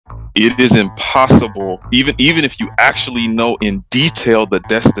it is impossible, even if you actually know in detail the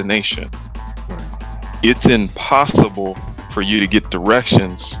destination, it's impossible for you to get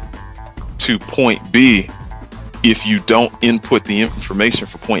directions to point B if you don't input the information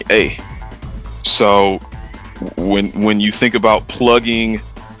for point A. So when you think about plugging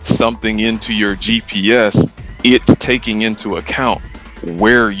something into your GPS, it's taking into account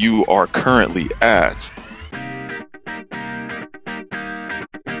where you are currently at.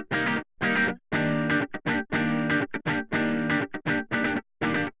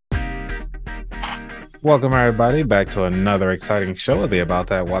 Welcome, everybody, back to another exciting show of the About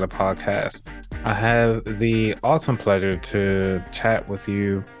That Water podcast. I have the awesome pleasure to chat with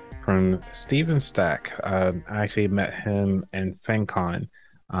you from Steven Stack. I actually met him in FinCon.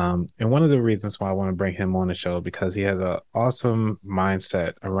 And one of the reasons why I want to bring him on the show because he has an awesome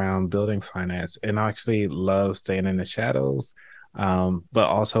mindset around building finance and actually loves staying in the shadows, but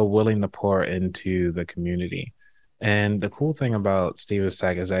also willing to pour into the community. And the cool thing about Steven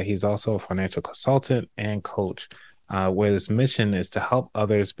Stack is that he's also a financial consultant and coach, where his mission is to help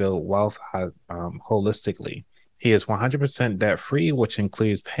others build wealth holistically. He is 100% debt free, which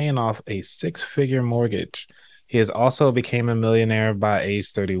includes paying off a six-figure mortgage. He has also became a millionaire by age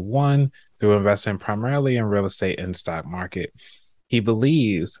 31 through investing primarily in real estate and stock market. He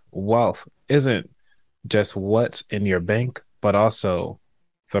believes wealth isn't just what's in your bank, but also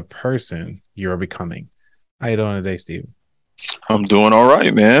the person you're becoming. How you doing today, Steve? I'm doing all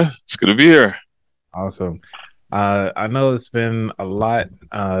right, man. It's good to be here. Awesome. I know it's been a lot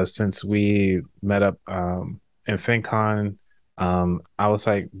since we met up in FinCon. I was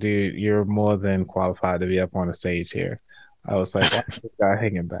like, dude, you're more than qualified to be up on the stage here. I was like, why is this guy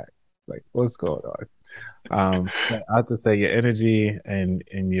hanging back? Like, what's going on? But I have to say, your energy and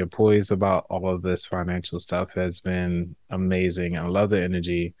your poise about all of this financial stuff has been amazing. I love the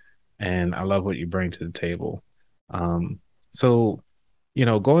energy, and I love what you bring to the table. Um, so,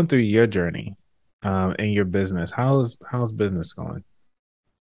 going through your journey, in your business, how's business going?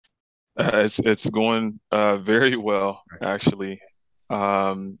 It's going very well, actually,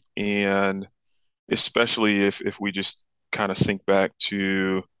 and especially if we just kind of think back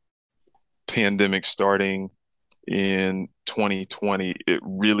to pandemic starting in 2020, it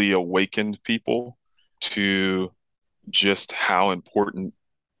really awakened people to just how important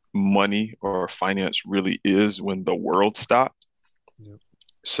money or finance really is when the world stopped. Yep.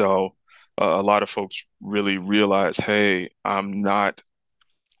 So a lot of folks really realize, hey, I'm not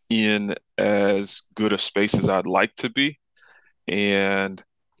in as good a space as I'd like to be, and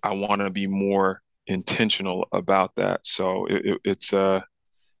I want to be more intentional about that. So it's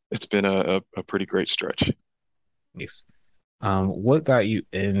been a pretty great stretch. Nice. What got you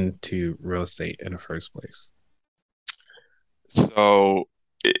into real estate in the first place? So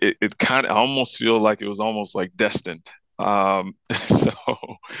it kind of I almost feel like it was almost like destined. So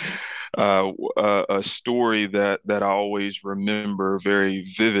a story that I always remember very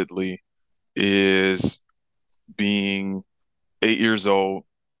vividly is being 8 years old.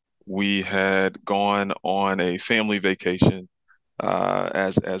 We had gone on a family vacation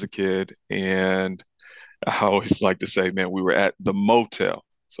as a kid, and I always like to say, man, we were at the motel.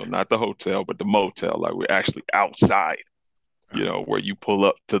 So not the hotel, but the motel. Like we're actually outside, where you pull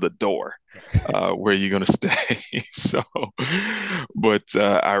up to the door, where you're gonna stay. So, but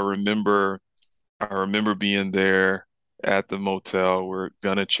I remember being there at the motel. We're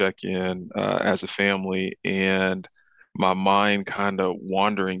gonna check in as a family, and my mind kind of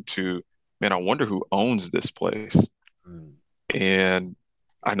wandering to, man, I wonder who owns this place. Mm. And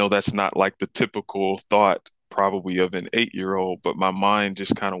I know that's not like the typical thought probably of an 8-year old, but my mind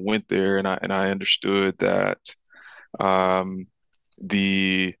just kind of went there, and I understood that um,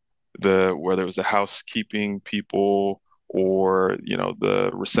 the whether it was the housekeeping people or the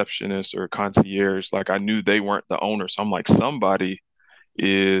receptionist or concierge, like I knew they weren't the owner. So I'm like, somebody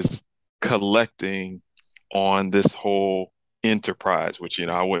is collecting on this whole enterprise, which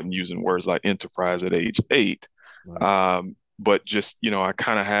I wasn't using words like enterprise at age 8. Right. But just I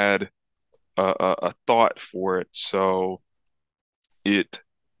kind of had a thought for it. So it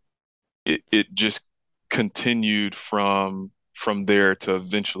it just continued from there to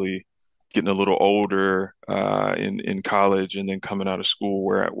eventually getting a little older in college, and then coming out of school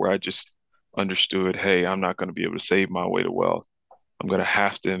where I just understood, hey, I'm not going to be able to save my way to wealth. I'm going to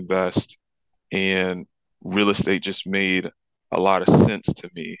have to invest, and real estate just made a lot of sense to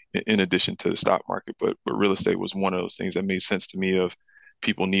me in addition to the stock market. But real estate was one of those things that made sense to me of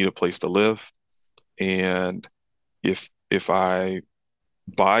people need a place to live, and if I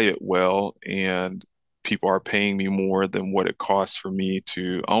buy it well and people are paying me more than what it costs for me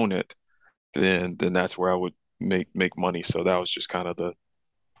to own it, then that's where I would make money. So that was just kind of the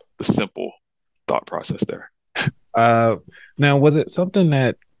simple thought process there. Uh, Now, was it something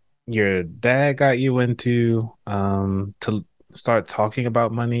that your dad got you into to start talking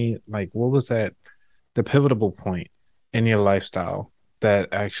about money? Like, what was that the pivotal point in your lifestyle that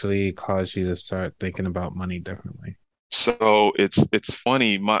actually caused you to start thinking about money differently? So it's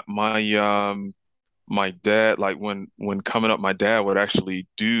funny. My dad, like when coming up, my dad would actually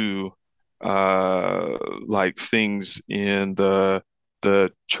do like things in the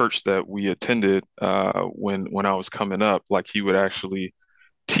church that we attended when I was coming up. Like he would actually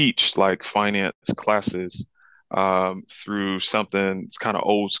teach like finance classes through something it's kind of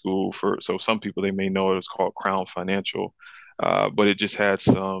old school for so some people they may know it was called Crown Financial, but it just had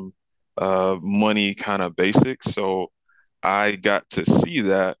some money kind of basics. So I got to see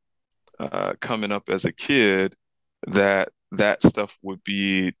that coming up as a kid that stuff would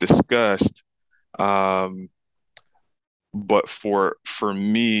be discussed. Um, but for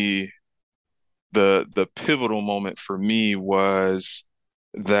me, the pivotal moment for me was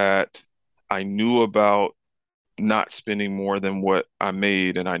that I knew about not spending more than what I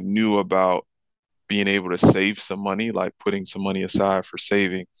made, and I knew about being able to save some money, like putting some money aside for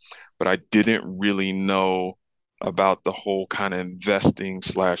saving, but I didn't really know about the whole kind of investing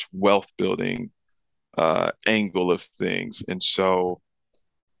slash wealth building angle of things. And so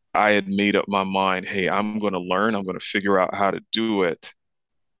I had made up my mind, hey, I'm going to learn, I'm going to figure out how to do it.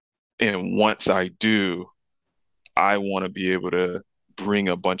 And once I do, I want to be able to bring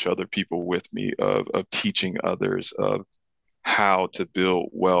a bunch of other people with me of teaching others of how to build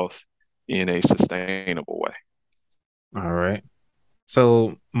wealth in a sustainable way. All right.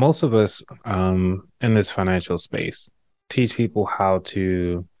 So most of us in this financial space teach people how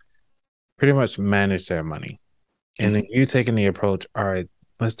to pretty much manage their money. And then Mhm. you taking the approach, all right,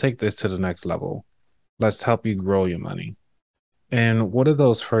 let's take this to the next level. Let's help you grow your money. And what are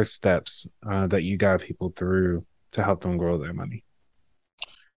those first steps that you guide people through to help them grow their money?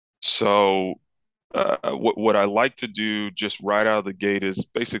 So, what I like to do just right out of the gate is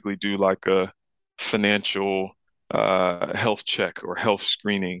basically do like a financial health check or health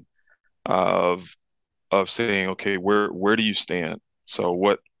screening of saying, okay, where do you stand? So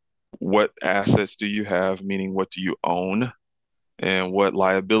what assets do you have, meaning what do you own, and what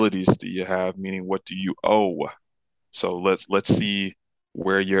liabilities do you have, meaning what do you owe? So let's see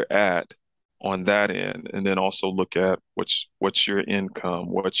where you're at on that end, and then also look at what's your income,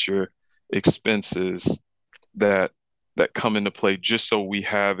 what's your expenses that come into play, just so we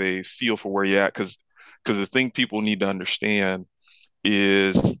have a feel for where you're at. Because the thing people need to understand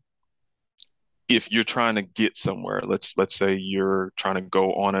is if you're trying to get somewhere, let's say you're trying to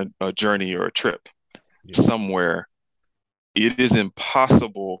go on a journey or a trip Yeah. somewhere, it is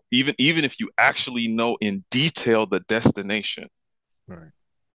impossible, even if you actually know in detail the destination, Right.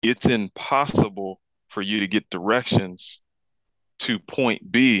 it's impossible for you to get directions to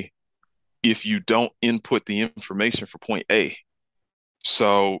point B if you don't input the information for point A.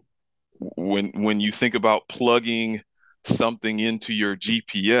 So when you think about plugging something into your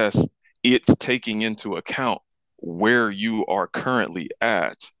GPS, it's taking into account where you are currently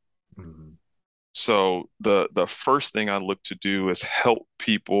at. Mhm. So the first thing I look to do is help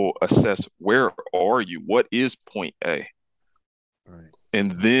people assess where are you? What is point A? Right.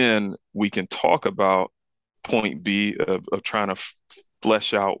 And then we can talk about point B of trying to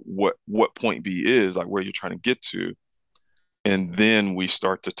flesh out what point B is, like where you're trying to get to. And then we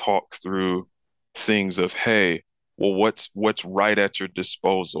start to talk through things of, hey, well, what's right at your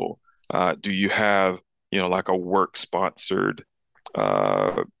disposal? Do you have, like a work sponsored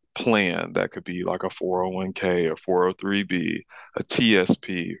uh, plan that could be like a 401k or 403b, a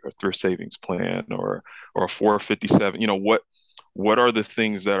TSP or thrift savings plan or a 457? What are the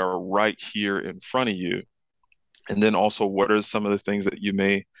things that are right here in front of you? And then also, what are some of the things that you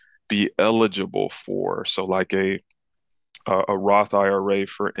may be eligible for? So, like a Roth IRA,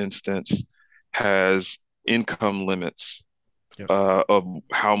 for instance, has income limits Yep. of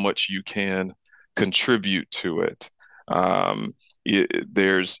how much you can contribute to it. Um,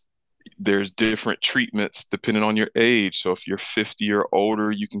 there's different treatments depending on your age. So if you're 50 or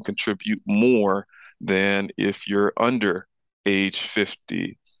older, you can contribute more than if you're under age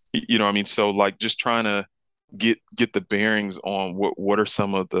 50. You know what I mean? So like just trying to get the bearings on what are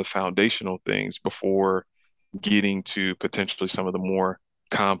some of the foundational things before getting to potentially some of the more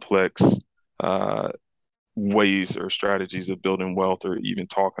complex uh, ways or strategies of building wealth, or even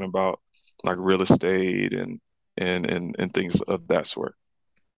talking about like real estate and things of that sort.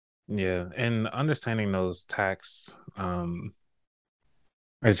 Yeah, and understanding those tax,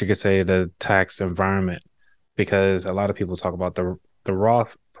 as you could say, the tax environment, because a lot of people talk about the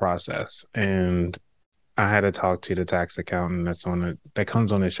Roth process, and I had to talk to the tax accountant that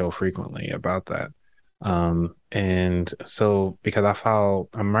comes on the show frequently about that. And so because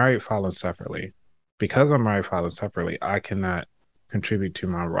I'm married filing separately. Because I'm married filing separately, I cannot contribute to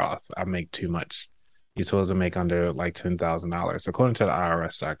my Roth. I make too much. You're supposed to make under like $10,000, according to the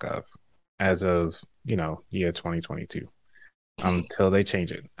IRS.gov, as of year 2022. Mhm. Till they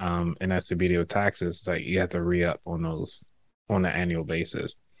change it. And that's the beauty of taxes. It's like you have to re up on those on an annual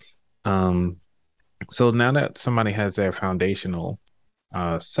basis. Um, so now that somebody has their foundational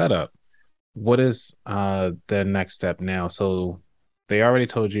setup, what is the next step now? So they already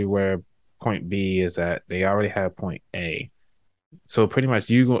told you where point B is at. They already have point A. So pretty much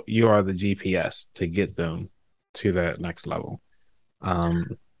you are the GPS to get them to that next level.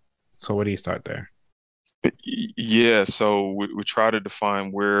 Um, so where do you start there? Yeah, so we try to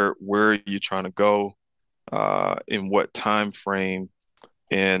define where you're trying to go, in what time frame,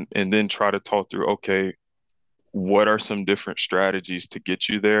 and then try to talk through, okay, what are some different strategies to get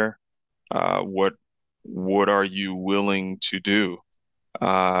you there? What are you willing to do?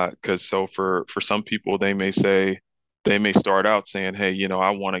 Because so for some people, they may start out saying, hey, I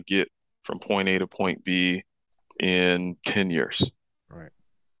want to get from point A to point B in 10 years. Right.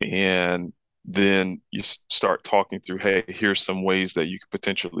 And then you start talking through, hey, here's some ways that you could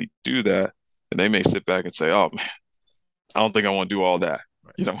potentially do that. And they may sit back and say, oh, man, I don't think I want to do all that.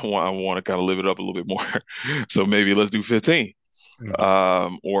 Right. I want to kind of live it up a little bit more. So maybe let's do 15.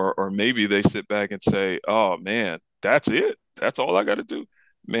 Mhm. Or maybe they sit back and say, oh man, that's it. That's all I got to do.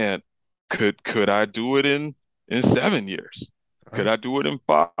 Man, could I do it in 7 years? All Could right. I do it in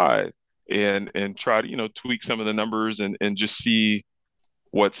five? And try to, tweak some of the numbers and just see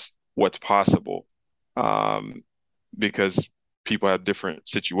what's possible. Um, because people have different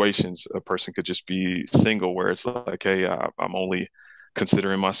situations. A person could just be single, where it's like, hey, I'm only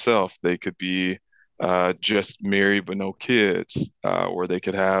considering myself. They could be just married but no kids, or they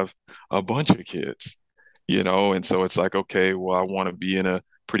could have a bunch of kids, and so it's like, okay, well, I want to be in a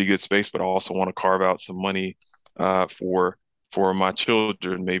pretty good space, but I also want to carve out some money for my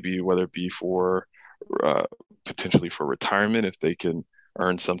children, maybe whether it be for uh, potentially for retirement if they can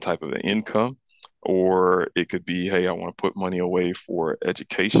earn some type of an income, or it could be, hey, I want to put money away for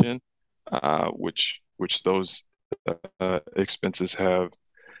education, which those expenses have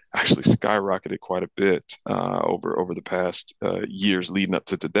actually skyrocketed quite a bit over the past years leading up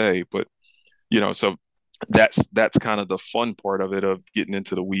to today. But so that's kind of the fun part of it, of getting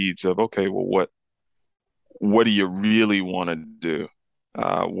into the weeds of, okay, well, what do you really want to do?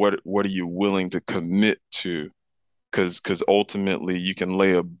 What are you willing to commit to? Because ultimately you can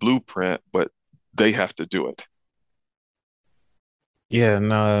lay a blueprint, but they have to do it. Yeah,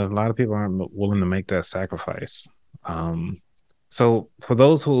 no, a lot of people aren't willing to make that sacrifice. Um, so for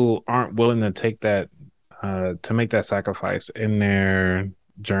those who aren't willing to take that, to make that sacrifice in their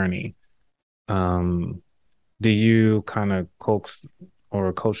journey, um, do you kind of coax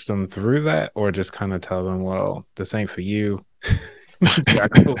or coach them through that, or just kind of tell them, well, this ain't for you? You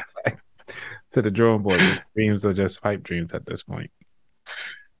gotta go back to the drawing board. Your dreams are just pipe dreams at this point.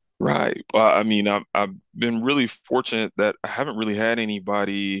 Right. Well, I mean, I've been really fortunate that I haven't really had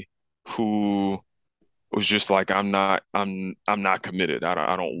anybody who was just like, I'm not committed.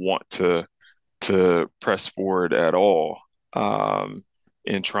 I don't want to press forward at all,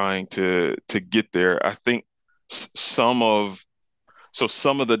 in trying to get there. I think some of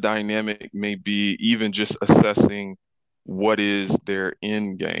some of the dynamic may be even just assessing what is their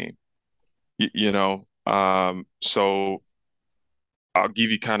end game. So I'll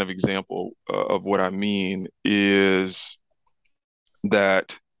give you kind of example of what I mean is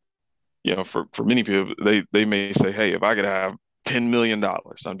that, for many people, they may say, hey, if I could have $10 million,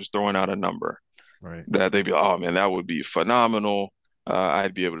 I'm just throwing out a number, Right. that they'd be, oh man, that would be phenomenal.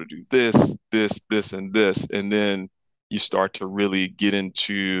 I'd be able to do this, this, and this. And then you start to really get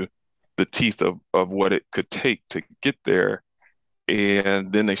into the teeth of what it could take to get there.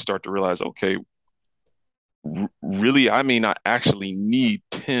 And then they start to realize, okay, really, I may not actually need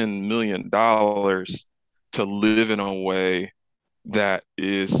 $10 million to live in a way that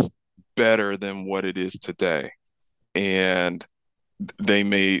is better than what it is today. And they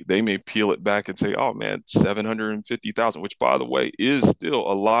may peel it back and say, oh man, 750,000, which by the way is still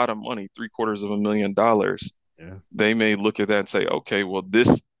a lot of money, three-quarters of $1 million. Yeah. They may look at that and say, okay, well,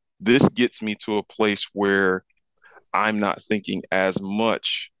 this gets me to a place where I'm not thinking as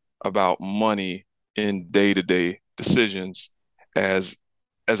much about money in day-to-day decisions as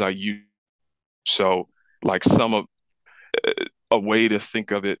as I used. So like a way to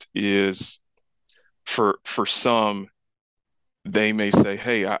think of it is for some, they may say,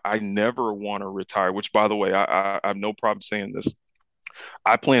 "Hey, I never want to retire." Which, by the way, I have no problem saying this.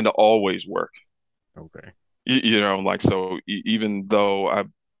 I plan to always work. Okay. Like so. Even though I've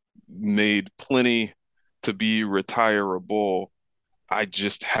made plenty to be retirable, I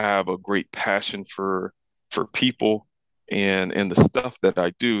just have a great passion for people and the stuff that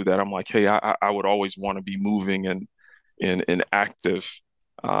I do that I'm like, hey, I would always want to be moving and active.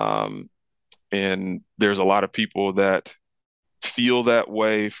 Um, and there's a lot of people that feel that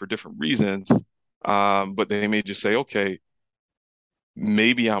way for different reasons. But they may just say, okay,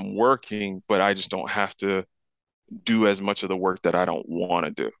 maybe I'm working, but I just don't have to do as much of the work that I don't want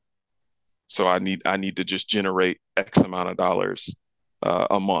to do. So I need to just generate X amount of dollars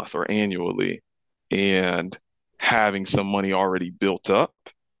a month or annually, and having some money already built up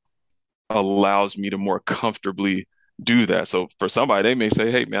allows me to more comfortably do that. So for somebody, they may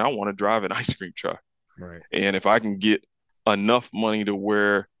say, "Hey, man, I want to drive an ice cream truck," Right. and if I can get enough money to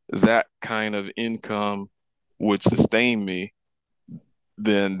where that kind of income would sustain me,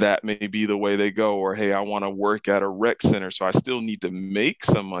 then that may be the way they go. Or hey, I want to work at a rec center, so I still need to make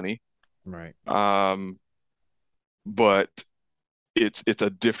some money. Right. Um, but it's a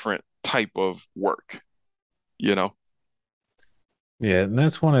different type of work, you know? Yeah, and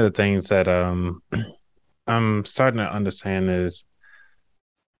that's one of the things that I'm starting to understand is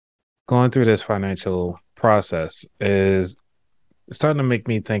going through this financial process is starting to make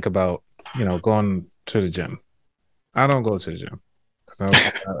me think about, going to the gym. I don't go to the gym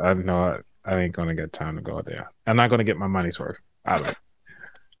because I know I ain't gonna get time to go there. I'm not gonna get my money's worth out of it.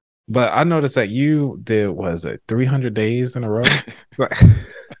 But I noticed that you did, was it 300 days in a row? Like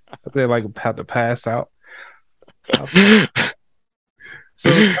they like had to pass out. So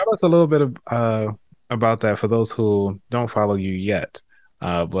tell us a little bit about that for those who don't follow you yet,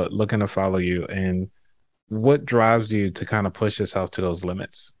 but looking to follow you, and what drives you to kind of push yourself to those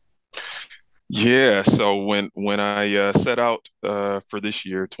limits. Yeah, so when I set out for this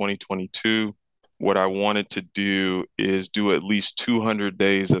year, 2022, what I wanted to do is do at least 200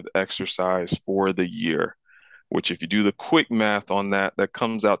 days of exercise for the year, which if you do the quick math on that, that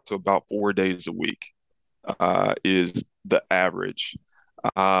comes out to about 4 days a week, is the average.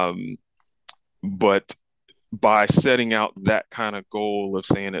 Um, but by setting out that kind of goal of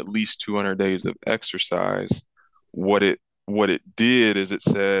saying at least 200 days of exercise, what it did is it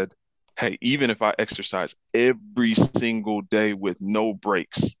said, hey, even if I exercise every single day with no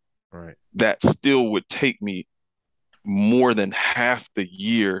breaks, Right. that still would take me more than half the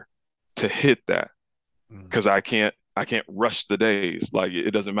year to hit that, Mm. because I can't rush the days. Like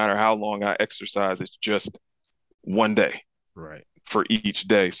it doesn't matter how long I exercise, it's just one day Right. for each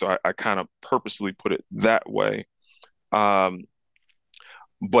day. So I kind of purposely put it that way. Um,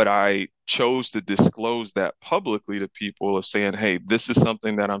 but I chose to disclose that publicly to people of saying, hey, this is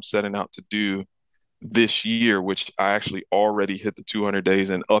something that I'm setting out to do this year, which I actually already hit the 200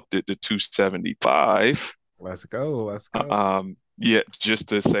 days and upped it to 275. Let's go. Let's go. Yeah, just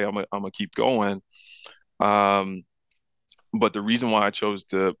to say I'm gonna keep going. Um, but the reason why I chose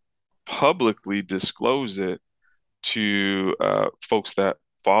to publicly disclose it to folks that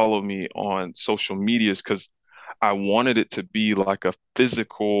follow me on social media is because I wanted it to be like a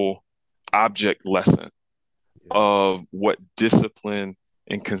physical object lesson Yeah. of what discipline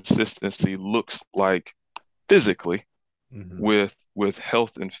and consistency looks like physically Hmm. with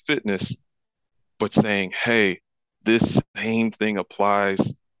health and fitness, but saying, hey, this same thing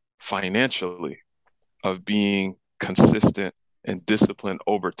applies financially, of being consistent and disciplined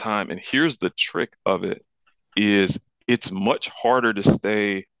over time. And here's the trick of it is it's much harder to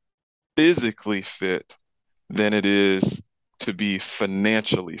stay physically fit than it is to be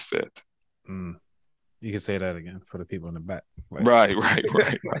financially fit. Mm. You can say that again for the people in the back. Like, Right, right,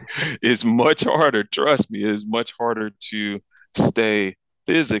 right. It's much harder, trust me, it's much harder to stay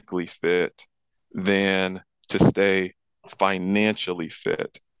physically fit than to stay financially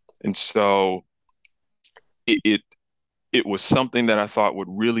fit. And so it it was something that I thought would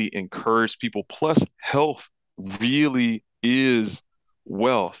really encourage people. Plus, health really is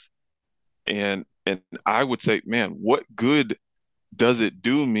wealth. And I would say, man, what good does it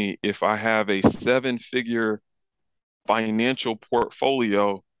do me if I have a seven-figure financial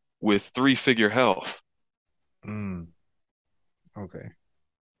portfolio with three-figure health? mm, okay.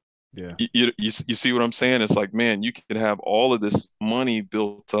 Yeah. You see what I'm saying? It's like, man, you could have all of this money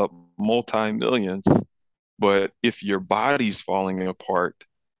built up, multi-millions, but if your body's falling apart,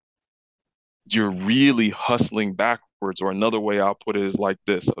 you're really hustling backwards backwards, or another way I'll put it is like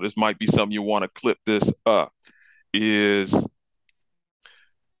this. So this might be something you want to clip this up, is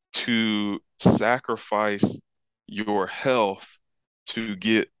to sacrifice your health to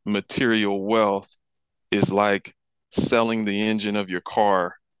get material wealth is like selling the engine of your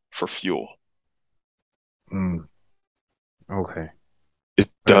car for fuel. Mm, okay. It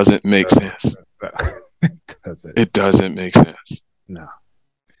That's, doesn't make sense. it doesn't. It doesn't make sense. No.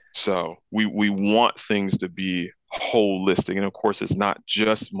 So we want things to be holistic. And of course, it's not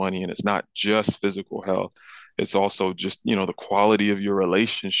just money and it's not just physical health. It's also just, the quality of your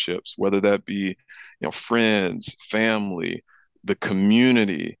relationships, whether that be, friends, family, the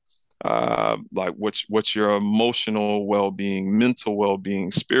community, like what's your emotional well-being, mental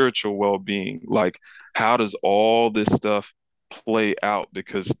well-being, spiritual well-being. Like, how does all this stuff play out?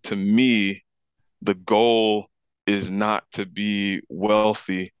 Because to me, the goal is not to be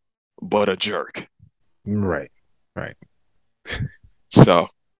wealthy, but a jerk. Right. Right. So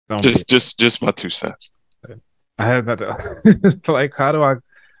Don't be. just my 2 cents. I had that. It's like, how do I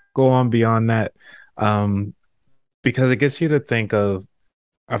go on beyond that? Um, because it gets you to think of,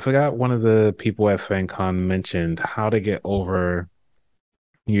 I forgot one of the people at FanCon mentioned how to get over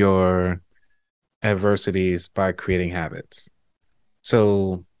your adversities by creating habits.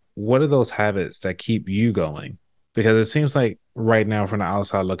 So, what are those habits that keep you going? Because it seems like right now, from the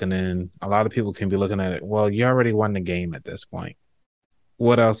outside looking in, a lot of people can be looking at it. Well, you already won the game at this point.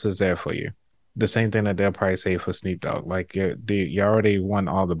 What else is there for you? The same thing that they'll probably say for Snoop Dogg. Like you already won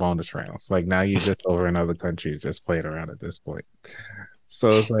all the bonus rounds. Like now you're just over in other countries, just playing around at this point. So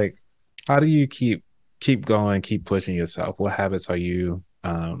it's like, how do you keep going, keep pushing yourself? What habits are you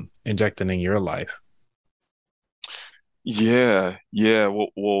injecting in your life? Yeah, yeah.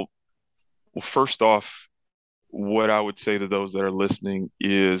 Well, first off, what I would say to those that are listening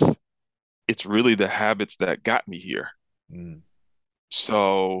is it's really the habits that got me here. Mm,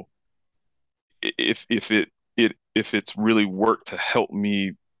 So if it's really worked to help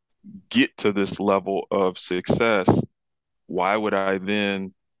me get to this level of success, why would I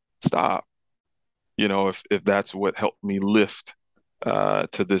then stop? If that's what helped me lift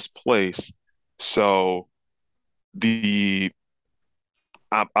to this place. So the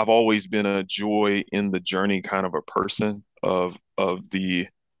I've always been a joy in the journey kind of a person of the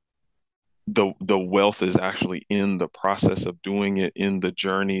wealth is actually in the process of doing it, in the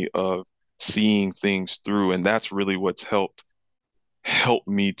journey of seeing things through, and that's really what's helped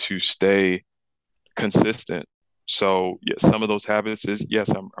me to stay consistent. So yeah, some of those habits is, yes,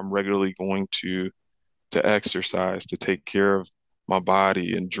 I'm regularly going to exercise, to take care of my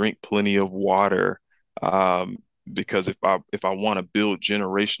body and drink plenty of water. Um, because if I want to build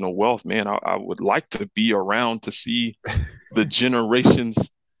generational wealth, man, I would like to be around to see the generations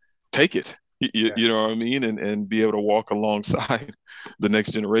take it. You, yeah, you know what I mean? And be able to walk alongside the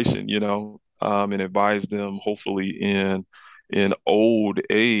next generation, and advise them hopefully in old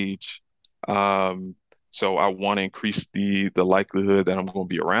age. Um, so I want to increase the likelihood that I'm going to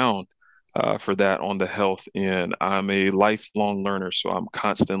be around for that on the health end. I'm a lifelong learner, so I'm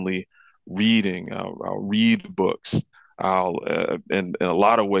constantly reading. I'll read books. In a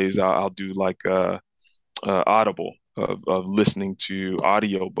lot of ways, I'll do like Audible of listening to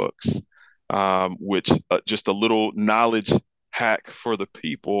audiobooks, which just a little knowledge hack for the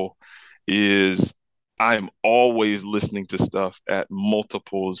people is I'm always listening to stuff at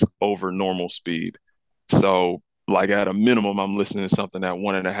multiples over normal speed. So, like at a minimum, I'm listening to something at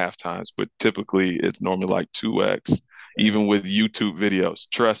 1.5 times, but typically it's normally like 2x, right. even with YouTube videos.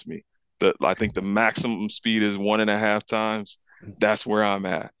 Trust me, I think the maximum speed is 1.5 times. That's where I'm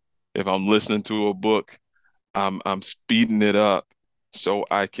at. If I'm listening to a book, I'm speeding it up so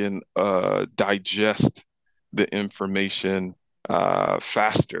I can digest the information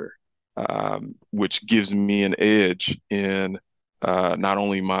faster, which gives me an edge in not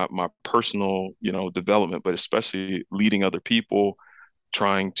only my personal development, but especially leading other people,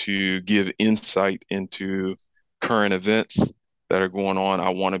 trying to give insight into current events that are going on. I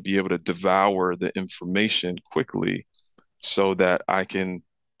want to be able to devour the information quickly so that I can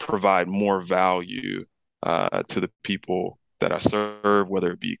provide more value to the people that I serve,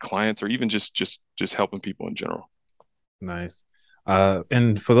 whether it be clients or even just helping people in general. Nice.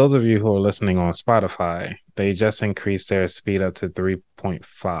 And for those of you who are listening on Spotify, they just increased their speed up to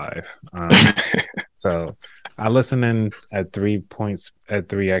 3.5. So I listen in at 3 points at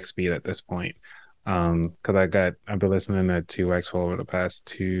 3x speed at this point. Because I've been listening at 2x for over the past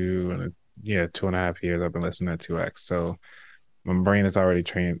 2.5 years. I've been listening at 2x. So my brain is already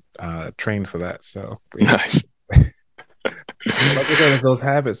trained for that. So yeah. Nice. Like I said, it's those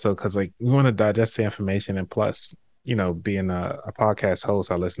habits. So because like we want to digest the information, and plus being a podcast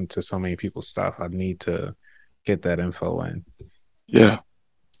host, I listen to so many people's stuff. I need to get that info in. Yeah.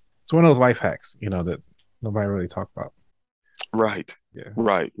 It's one of those life hacks, that nobody really talk about. Right. Yeah.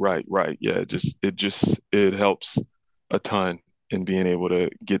 Right. Yeah. It helps a ton in being able to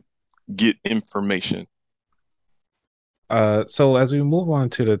get information. So as we move on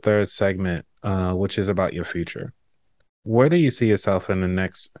to the third segment, which is about your future, where do you see yourself in the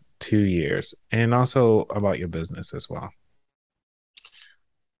next 2 years, and also about your business as well?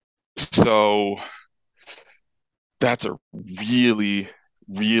 So that's a really,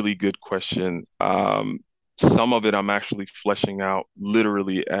 really good question. Some of it I'm actually fleshing out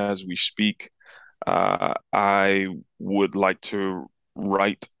literally as we speak. I would like to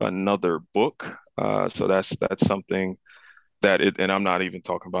write another book. So that's something and I'm not even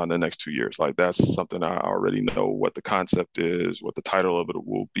talking about in the next 2 years. Like that's something I already know what the concept is, what the title of it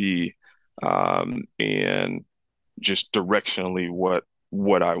will be, and just directionally what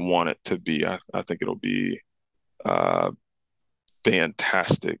I want it to be. I think it'll be uh,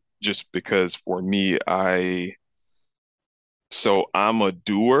 fantastic. Just because for me, I'm a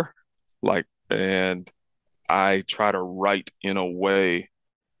doer, like, and I try to write in a way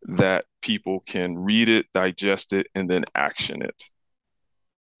that people can read it, digest it, and then action it.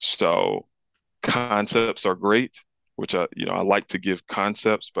 So concepts are great, which I like to give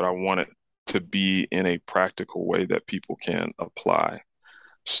concepts, but I want it to be in a practical way that people can apply.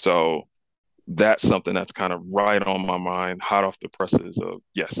 So that's something that's kind of right on my mind, hot off the presses of,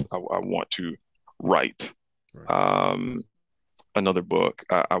 yes, I want to write Right. um, another book.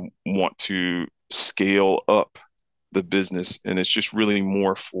 I want to scale up the business, and it's just really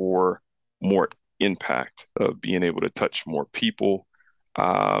more for more impact of being able to touch more people.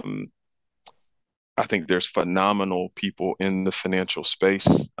 Um, I think there's phenomenal people in the financial space.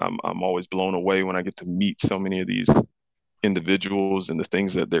 I'm always blown away when I get to meet so many of these individuals and the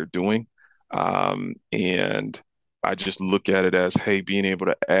things that they're doing. And I just look at it as, hey, being able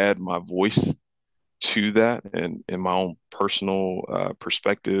to add my voice to that and in my own personal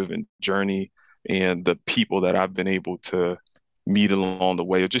perspective and journey and the people that I've been able to meet along the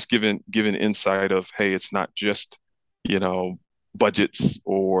way, or just giving insight of, hey, it's not just, you know, budgets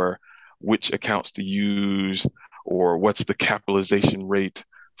or which accounts to use or what's the capitalization rate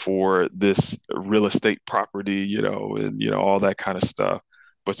for this real estate property, and all that kind of stuff.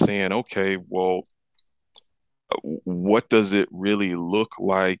 But saying, okay, well, what does it really look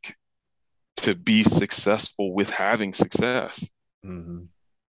like to be successful with having success? Hmm.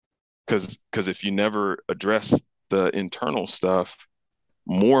 Because if you never address the internal stuff,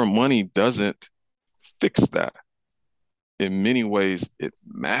 more money doesn't fix that. In many ways, it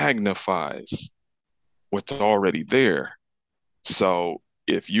magnifies what's already there. So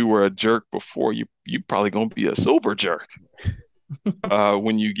if you were a jerk before, you probably gonna be a sober jerk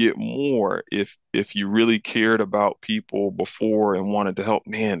when you get more. If you really cared about people before and wanted to help,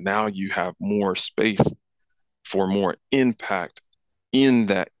 man, now you have more space for more impact in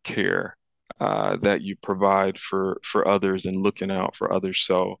that care that you provide for others and looking out for others.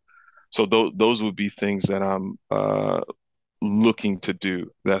 So those would be things that I'm looking to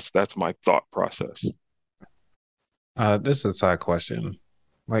do. That's my thought process. This is a side question.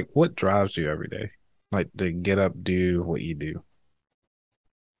 Like, what drives you every day? Like to get up, do what you do.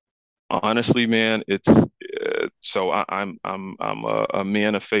 Honestly, man, it's so I'm a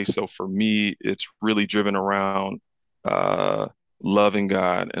man of faith. So for me, it's really driven around uh, loving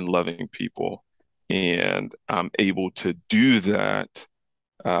God and loving people, and I'm able to do that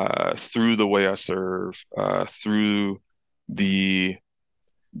through the way I serve, through the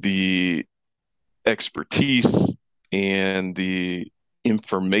the expertise and the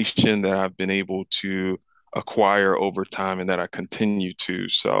information that I've been able to acquire over time and that I continue to.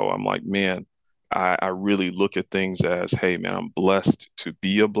 So I'm like, man, I really look at things as, hey, man, I'm blessed to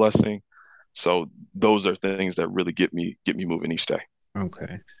be a blessing. So those are things that really get me moving each day.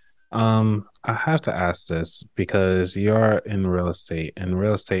 Okay. I have to ask this because you're in real estate, and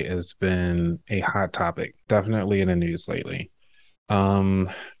real estate has been a hot topic, definitely in the news lately. Um,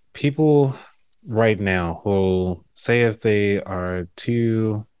 People right now will say if they are a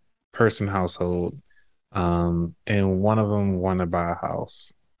two-person household, and one of them want to buy a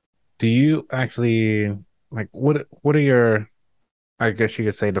house. Do you actually like what are your, I guess you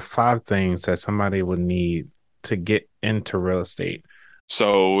could say, the five things that somebody would need to get into real estate?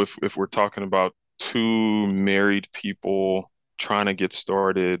 So if we're talking about two married people trying to get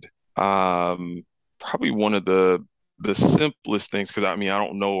started, probably one of the simplest things, because I mean I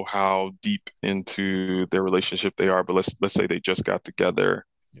don't know how deep into their relationship they are, but let's say they just got together.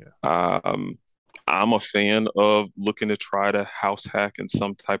 Yeah. Um, I'm a fan of looking to try to house hack in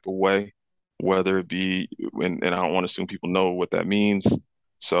some type of way, whether it be, and I don't want to assume people know what that means.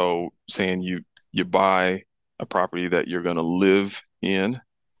 So saying you buy a property that you're going to live in,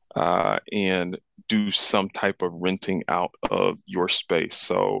 and do some type of renting out of your space.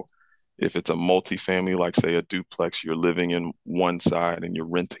 So if it's a multifamily, like say a duplex, you're living in one side and you're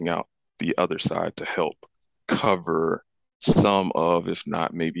renting out the other side to help cover some of, if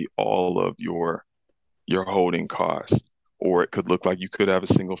not maybe all of your holding costs. Or it could look like you could have a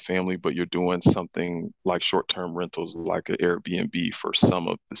single family, but you're doing something like short-term rentals, like an Airbnb for some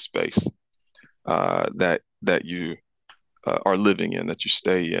of the space that you are living in, that you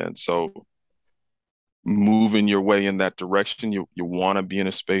stay in. So moving your way in that direction, you want to be in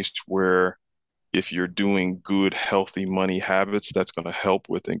a space where if you're doing good, healthy money habits, that's going to help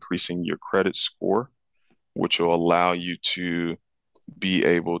with increasing your credit score, which will allow you to be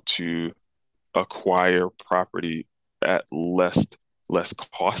able to acquire property at less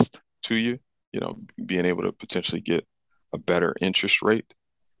cost to you, being able to potentially get a better interest rate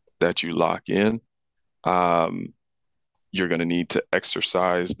that you lock in. Um, you're going to need to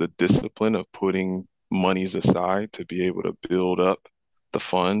exercise the discipline of putting monies aside to be able to build up the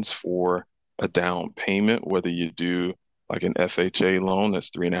funds for a down payment, whether you do like an FHA loan that's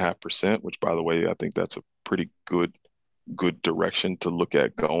 3.5%, which by the way, I think that's a pretty good direction to look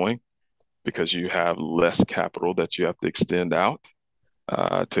at going because you have less capital that you have to extend out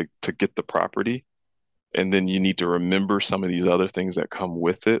to get the property. And then you need to remember some of these other things that come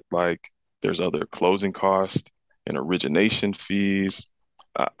with it, like there's other closing costs and origination fees.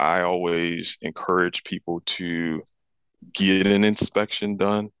 I always encourage people to get an inspection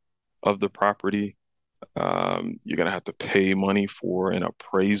done of the property. You're going to have to pay money for an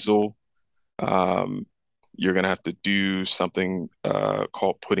appraisal. Um, you're going to have to do something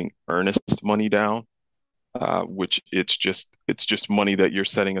called putting earnest money down, which it's just money that you're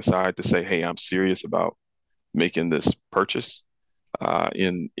setting aside to say, hey, I'm serious about making this purchase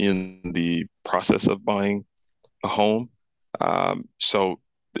in the process of buying a home. So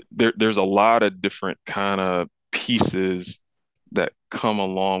there's a lot of different kind of pieces that come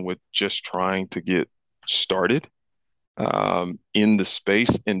along with just trying to get started in the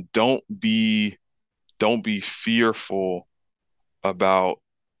space, and don't be fearful about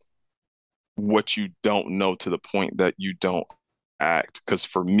what you don't know to the point that you don't act. Because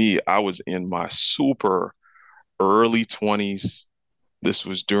for me, I was in my super early 20s. This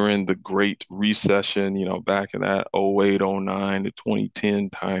was during the Great Recession, back in that 08, 09 to 2010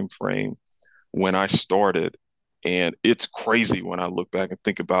 time frame when I started. And it's crazy when I look back and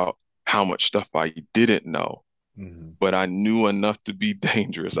think about how much stuff I didn't know, Mhm. but I knew enough to be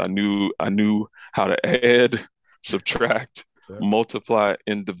dangerous. I knew how to add, subtract, Yeah. multiply,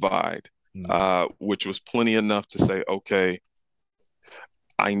 and divide, Mhm. which was plenty enough to say, okay,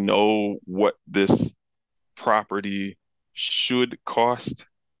 I know what this property should cost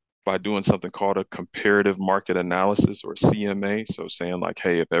by doing something called a comparative market analysis or CMA. So saying like,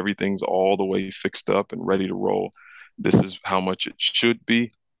 hey, if everything's all the way fixed up and ready to roll, this is how much it should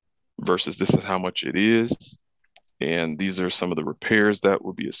be versus this is how much it is. And these are some of the repairs that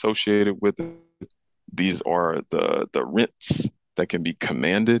will be associated with it. These are the rents that can be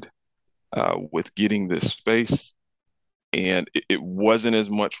commanded with getting this space. And it wasn't as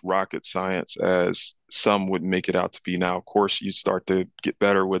much rocket science as some would make it out to be. Now, of course, you start to get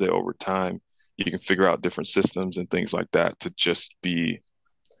better with it over time. You can figure out different systems and things like that to just be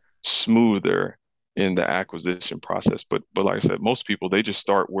smoother in the acquisition process. But like I said, most people they just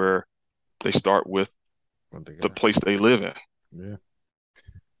start where they start with What they the got. place they live in, Yeah.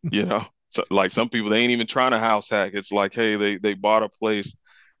 you know? So like some people they ain't even trying to house hack. It's like, hey, they bought a place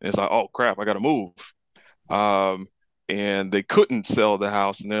and it's like, oh crap, I gotta move. Um, and they couldn't sell the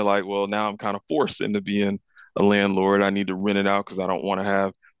house, and they're like, well, now I'm kind of forced into being a landlord. I need to rent it out because I don't want to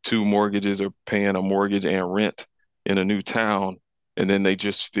have two mortgages or paying a mortgage and rent in a new town. And then they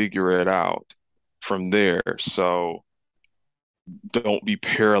just figure it out from there. So don't be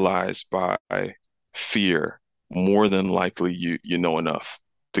paralyzed by fear. More than likely, you know enough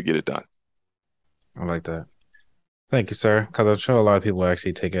to get it done. I like that. Thank you, sir. Because I'm sure a lot of people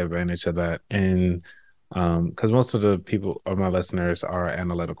actually take advantage of that. And because most of the people of my listeners are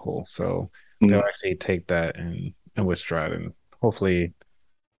analytical. So they'll Mm. actually take that and withdraw it. And hopefully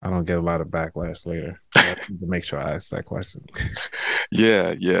I don't get a lot of backlash later. So I need to make sure I ask that question.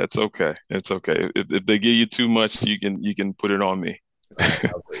 Yeah, yeah, it's okay. It's okay. If they give you too much, you can put it on me.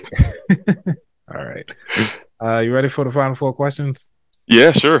 Lovely. All right. You ready for the final four questions?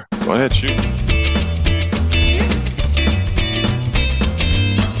 Yeah, sure. Go ahead, shoot.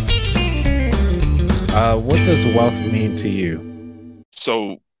 What does wealth mean to you?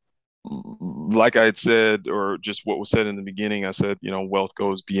 So, like I had said, or just what was said in the beginning, I said, wealth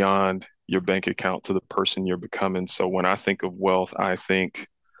goes beyond your bank account to the person you're becoming. So when I think of wealth, I think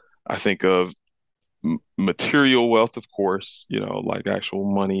of material wealth, of course, like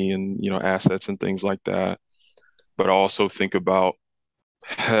actual money and, assets and things like that. But I also think about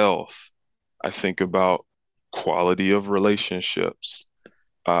health. I think about quality of relationships.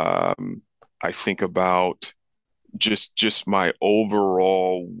 Um, I think about just my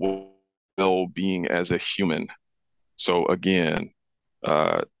overall well-being as a human. So again,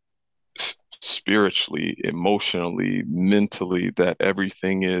 uh, spiritually, emotionally, mentally, that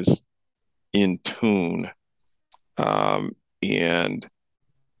everything is in tune. Um, and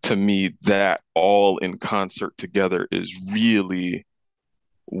to me, that all in concert together is really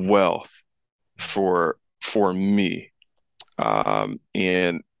wealth for me.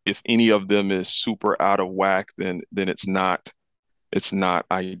 And if any of them is super out of whack, then it's not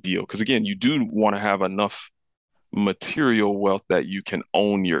ideal. Because again, you do want to have enough material wealth that you can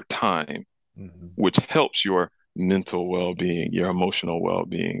own your time, Mhm. which helps your mental well-being, your emotional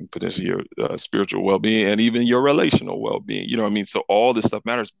well-being, potentially your spiritual well-being, and even your relational well-being. You know what I mean? So all this stuff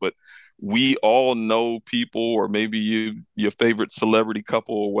matters, but we all know people, or maybe your favorite celebrity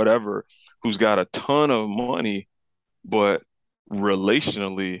couple or whatever, who's got a ton of money, but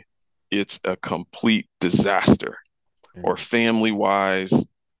relationally, it's a complete disaster. Or Mhm. family wise,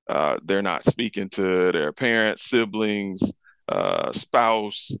 they're not speaking to their parents, siblings,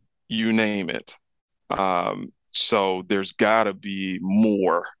 spouse, you name it. So there's got to be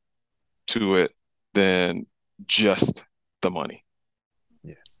more to it than just the money.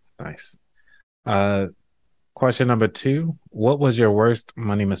 Yeah, nice. Uh, Question number two. What was your worst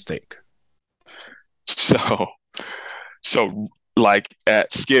money mistake? So, so like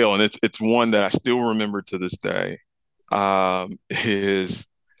at scale, and it's one that I still remember to this day. Is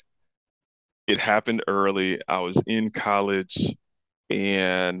it happened early. I was in college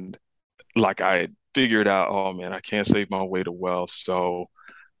and like I had figured out, oh man, I can't save my way to wealth. So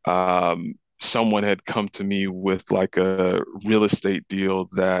someone had come to me with like a real estate deal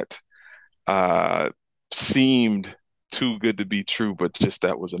that uh, seemed too good to be true, but just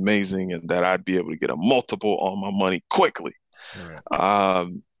that was amazing and that I'd be able to get a multiple on my money quickly. Right.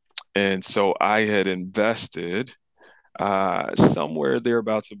 Um, and so I had invested somewhere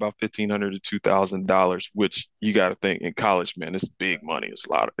thereabouts about $1,500 to $2,000, which you got to think in college, man, it's big money. It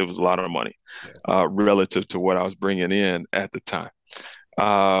was a lot of money Yeah. relative to what I was bringing in at the time.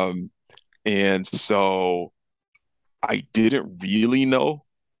 Um, and so I didn't really know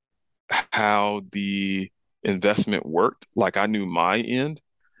how the investment worked. Like I knew my end,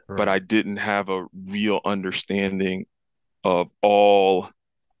 but Right. I didn't have a real understanding of all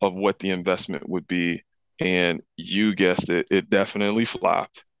of what the investment would be. And you guessed it, it definitely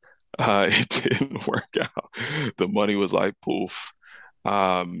flopped. It didn't work out. The money was like poof.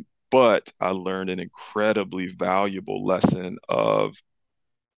 But I learned an incredibly valuable lesson of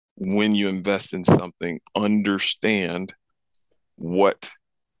when you invest in something, understand what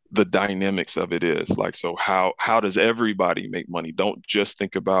the dynamics of it is. Like, so how does everybody make money? Don't just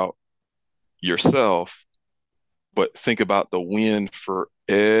think about yourself, but think about the win for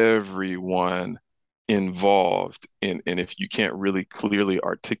everyone involved. And if you can't really clearly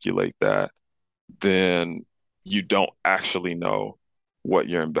articulate that, then you don't actually know what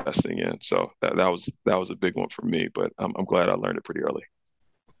you're investing in. So that was a big one for me, but I'm glad I learned it pretty early.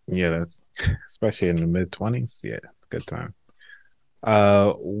 Yeah, that's especially in the mid 20s. Yeah, good time.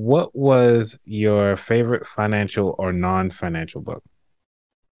 What was your favorite financial or non-financial book?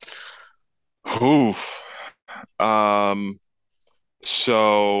 Ooh. Um,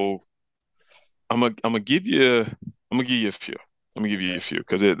 so I'm gonna give you a few. I'm gonna give you a few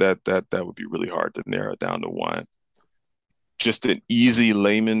because that would be really hard to narrow it down to one. Just an easy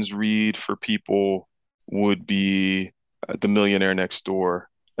layman's read for people would be The Millionaire Next Door.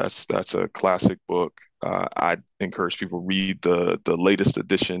 That's a classic book. I encourage people read the latest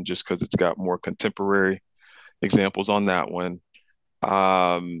edition just because it's got more contemporary examples on that one.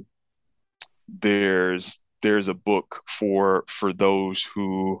 Um, there's a book for those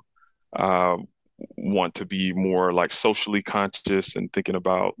who uh, want to be more like socially conscious and thinking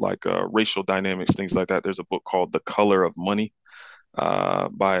about like racial dynamics, things like that. There's a book called The Color of Money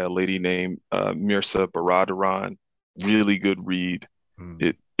by a lady named Mirza Baradaran. Really good read.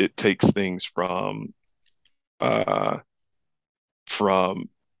 Mm, It takes things uh, from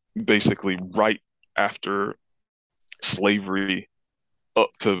basically right after slavery up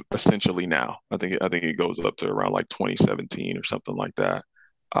to essentially now. I think it goes up to around like 2017 or something like that.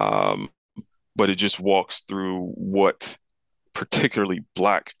 Um, but it just walks through what particularly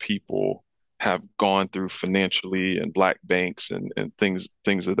Black people have gone through financially and Black banks and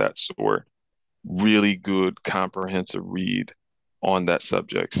things of that sort. Really good comprehensive read on that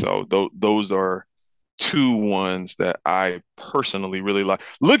subject. So those are two ones that I personally really like.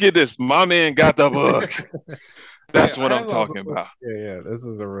 Look at this, my man got the book. That's what I I'm have all the talking about. books. Yeah, yeah. This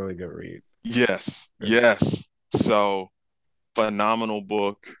is a really good read. Yes, Good. yes. So phenomenal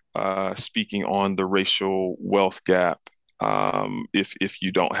book, speaking on the racial wealth gap. If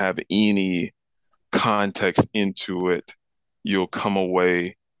you don't have any context into it, you'll come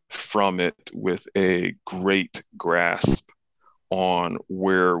away from it with a great grasp on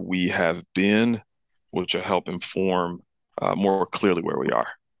where we have been, which will help inform more clearly where we are.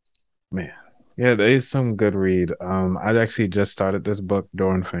 Man. Yeah, there is some good read. I actually just started this book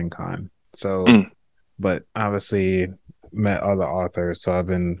during FinCon. So, Mm, but obviously met other authors, so I've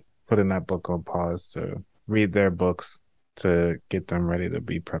been putting that book on pause to read their books to get them ready to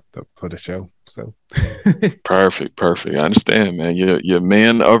be prepped up for the show. So, perfect, perfect. I understand, man. You're a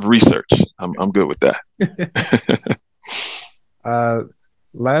man of research. I'm good with that. uh,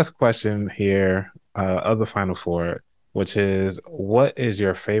 last question here, of the final four, which is, what is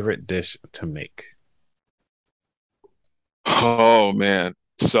your favorite dish to make? Oh man.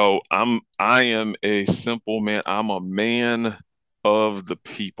 So I am a simple man. I'm a man of the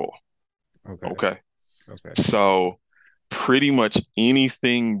people. Okay, Okay. okay. So pretty much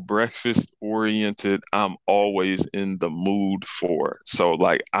anything breakfast oriented, I'm always in the mood for. So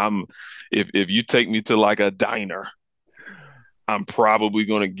like if you take me to like a diner, I'm probably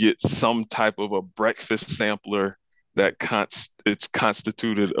going to get some type of a breakfast sampler Right. it's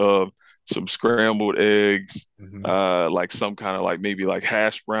constituted of some scrambled eggs, Hmm. like some kind of like maybe like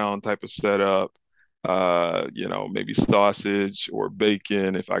hash brown type of setup, maybe sausage or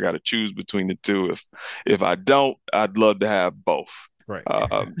bacon if I got to choose between the two. If I don't, I'd love to have both. Right.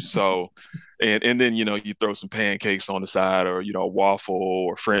 So and then you throw some pancakes on the side or a waffle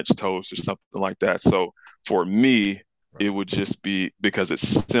or French toast or something like that. So for me, Right. it would just be because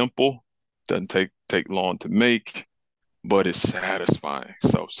it's simple, doesn't take long to make, but it's satisfying.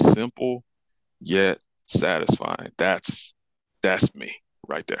 So simple yet satisfying. That's me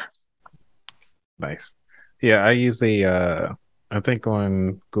right there. Nice. Yeah, I usually I think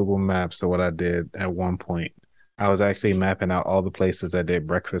on Google Maps, so what I did at one point, I was actually mapping out all the places that did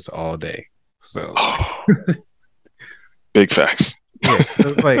breakfast all day. So Oh, big facts. yeah,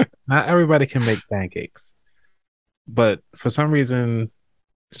 it's like not everybody can make pancakes, but for some reason,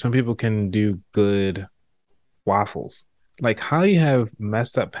 some people can do good waffles. Like how you have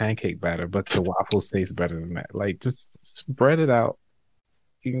messed up pancake batter, but the waffles taste better than that. Like just spread it out.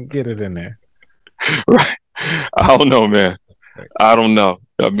 You can get it in there. Right. I don't know, man. Like, I don't know.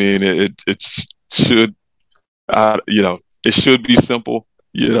 I mean, it should, it should be simple.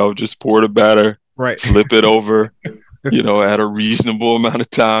 Just pour the batter, right. flip it over. At a reasonable amount of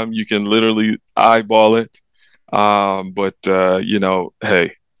time, you can literally eyeball it. But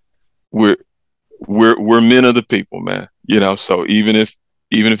hey, we're we're men of the people, man. So even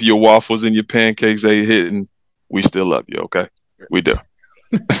if your waffles and your pancakes ain't hitting, we still love you. Okay, we do.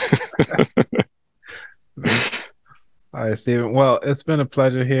 All right, Steven. Well, it's been a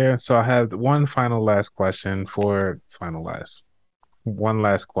pleasure here. So I have one final last question for finalize. One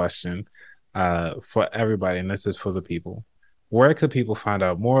last question for everybody, and this is for the people. Where could people find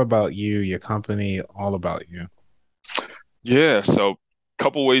out more about you, your company, all about you? Yeah. So,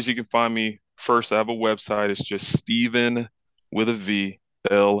 couple ways you can find me. First, I have a website. It's just Steven with a V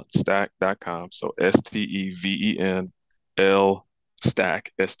L stack.com. So STEVEN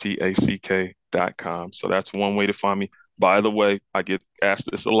Stack STACK.com. So that's one way to find me. By the way, I get asked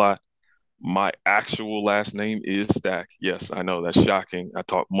this a lot. My actual last name is Stack. Yes, I know that's shocking. I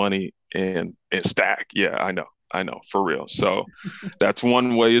talk money and Stack. Yeah, I know, for real. So that's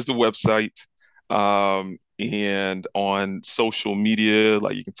one way is the website. And on social media,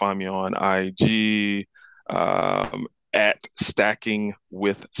 like you can find me on IG, at Stacking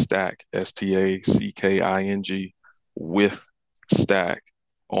with Stack, STACKING with Stack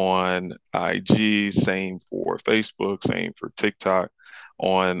on IG. Same for Facebook, same for TikTok.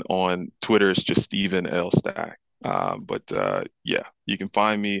 On Twitter, it's just Stephen L. Stack. But yeah, you can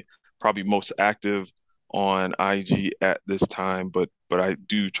find me probably most active on IG at this time, but I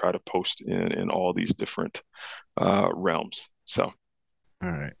do try to post in all these different realms. So All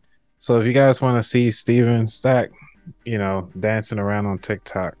right. So if you guys want to see Steven Stack, dancing around on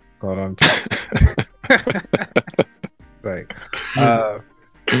TikTok, go on TikTok. Like, uh,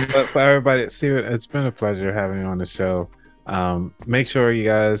 but for everybody, Steven, it's been a pleasure having you on the show. Make sure you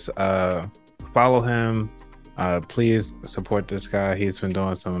guys follow him. Please support this guy. He's been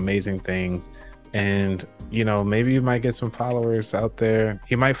doing some amazing things. And, maybe you might get some followers out there.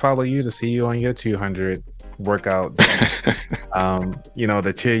 He might follow you to see you on your 200 workout day.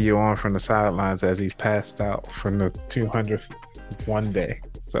 To cheer you on from the sidelines as he's passed out from the 200th one day.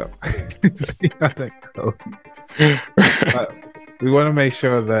 So, see how that goes. But we want to make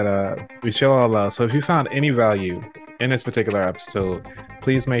sure that we show all love. So if you found any value in this particular episode,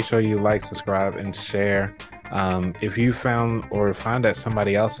 please make sure you like, subscribe, and share. If you found or find that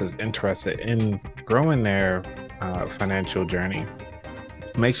somebody else is interested in growing their financial journey,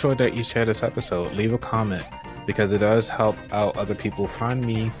 make sure that you share this episode. Leave a comment, because it does help out other people find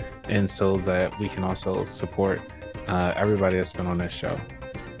me, and so that we can also support everybody that's been on this show.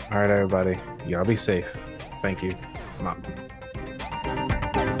 All right, everybody, y'all be safe. Thank you. Mom.